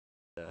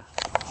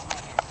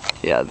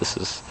Yeah, this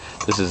is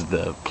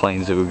the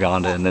plains of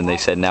Uganda, and then they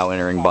said now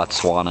entering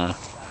Botswana.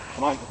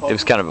 It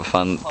was kind of a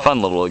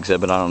fun little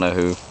exhibit. I don't know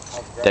who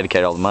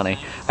dedicated all the money.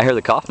 I hear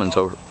the Kaufmans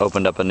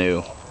opened up a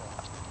new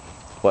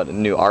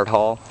art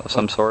hall of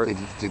some sort.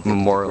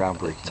 Memorial.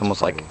 It's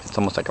almost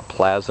like a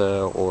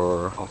plaza,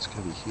 or oh, it's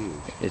gonna be huge.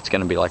 It's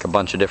gonna be like a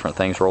bunch of different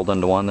things rolled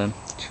into one. Then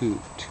two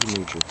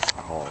major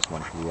halls,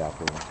 one for the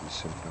opera, one for the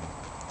symphony.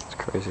 It's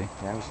crazy.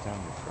 Yeah, I was down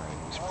there Friday.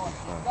 It was pretty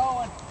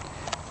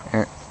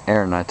fun.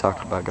 Aaron and I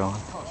talked about going.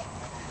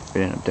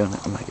 We didn't end up doing it.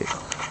 I might get. I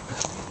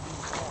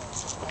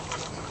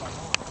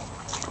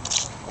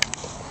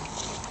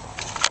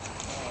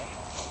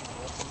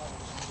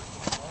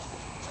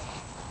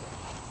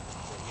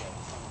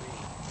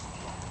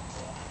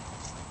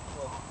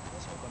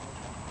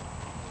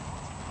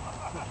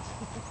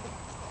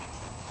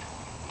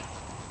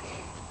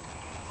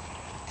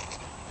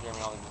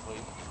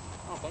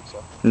don't think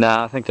so.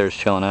 Nah, I think they're just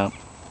chilling out.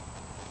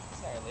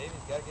 He's not gonna leave.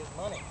 He's got to get his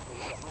money.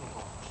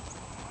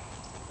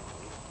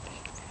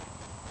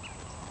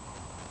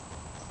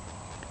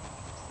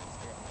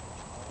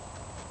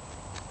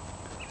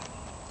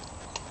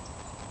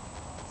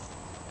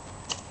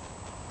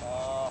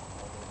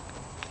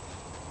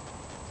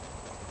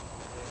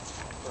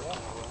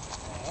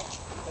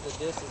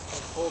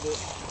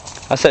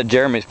 I said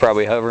Jeremy's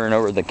probably hovering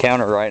over the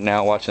counter right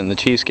now watching the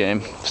Chiefs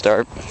game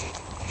start.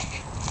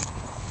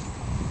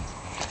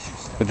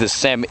 With his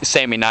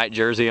Sammy Knight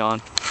jersey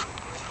on.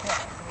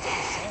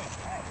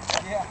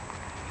 Yeah.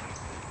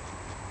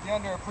 The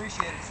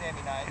underappreciated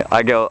Sammy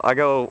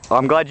Knight.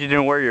 I'm glad you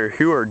didn't wear your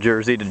Hooer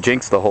jersey to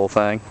jinx the whole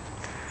thing.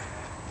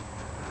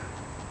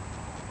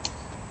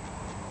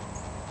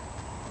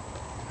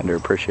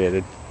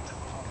 Underappreciated.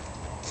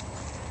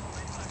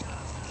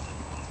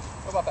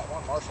 What about that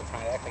one Marshall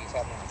trying to act like he's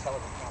having an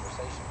intelligent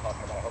conversation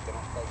talking about I hope they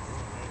don't play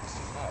green rings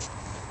tonight.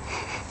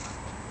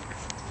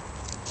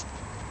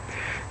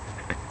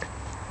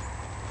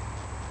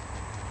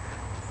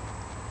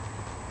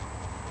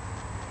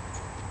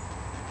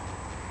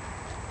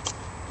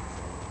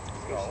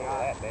 Good shot.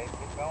 That, Dave.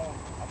 Keep going.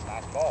 That's a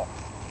nice ball.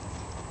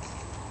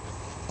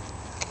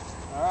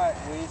 Alright,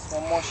 Weese,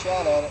 one more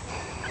shot at it.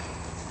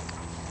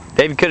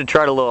 David could have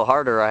tried a little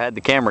harder. I had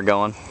the camera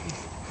going.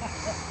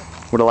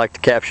 Would have liked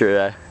to capture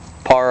a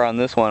par on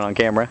this one on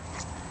camera.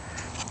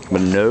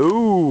 But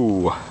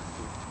no.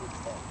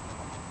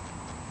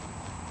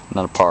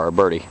 Not a par, a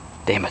birdie.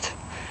 Damn it.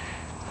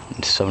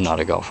 I'm so not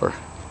a golfer.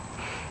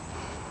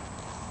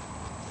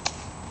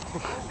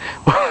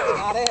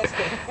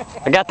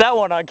 I got that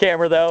one on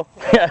camera though.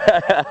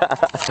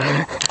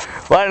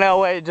 Well, no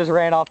way, it just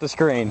ran off the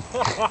screen.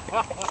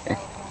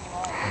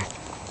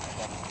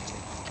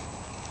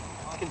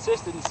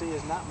 Consistency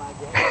is not my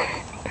game.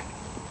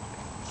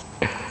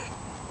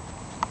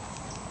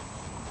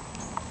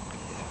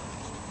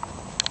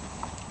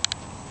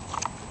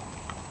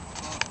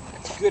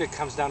 It's good it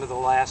comes down to the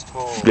last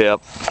hole.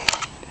 Yep.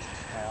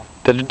 Well.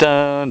 Dun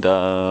dun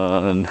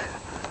dun.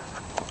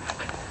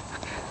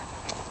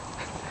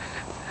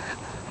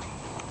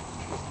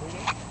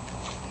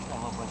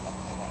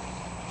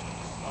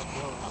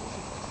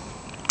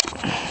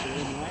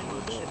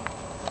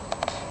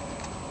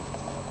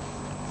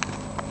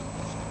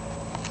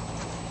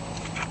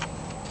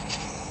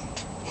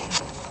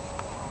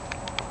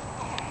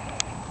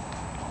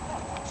 Oh!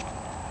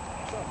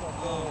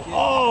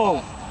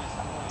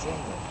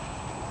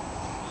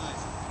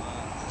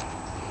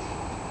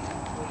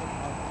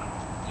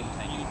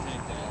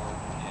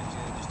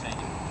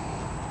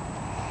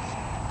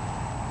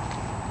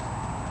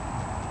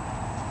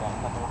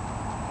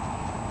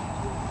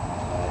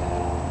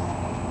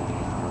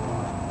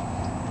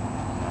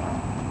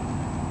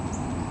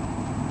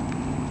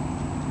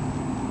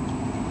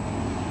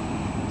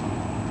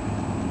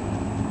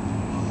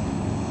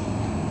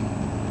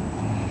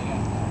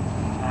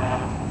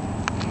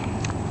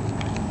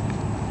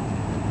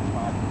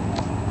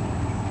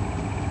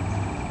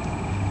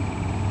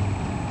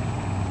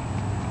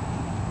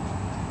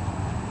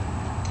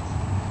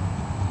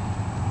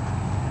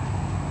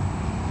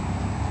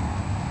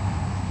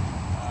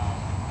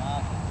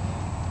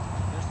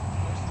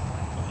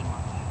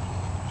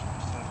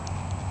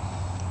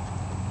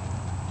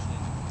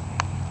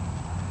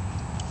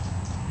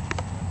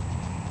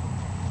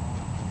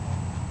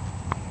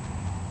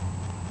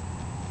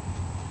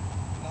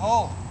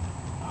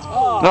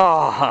 Oh!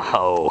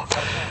 Oh!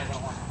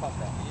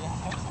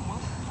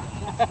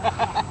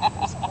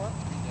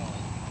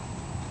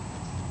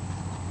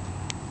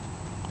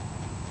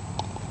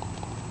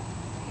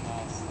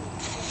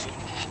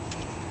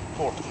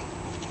 Four.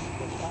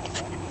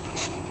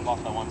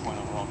 Lost by 1 point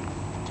overall.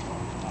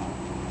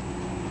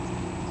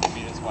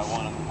 Beat us by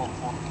 1 on the 4.